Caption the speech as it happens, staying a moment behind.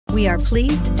We are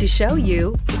pleased to show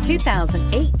you the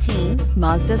 2018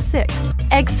 Mazda 6.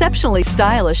 Exceptionally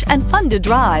stylish and fun to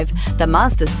drive, the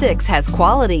Mazda 6 has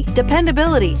quality,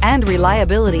 dependability, and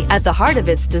reliability at the heart of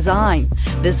its design.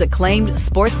 This acclaimed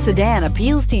sports sedan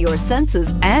appeals to your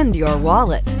senses and your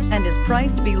wallet and is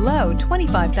priced below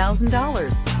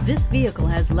 $25,000. This vehicle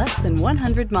has less than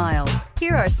 100 miles.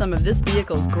 Here are some of this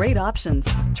vehicle's great options: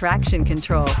 traction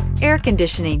control, air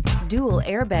conditioning, dual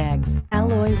airbags,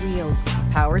 alloy wheels,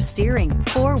 power steering,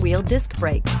 four-wheel disc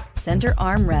brakes, center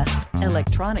armrest,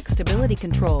 electronic stability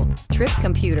control, trip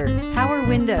computer, power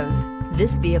windows.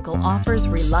 This vehicle offers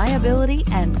reliability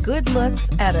and good looks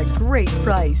at a great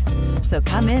price. So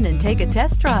come in and take a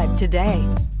test drive today.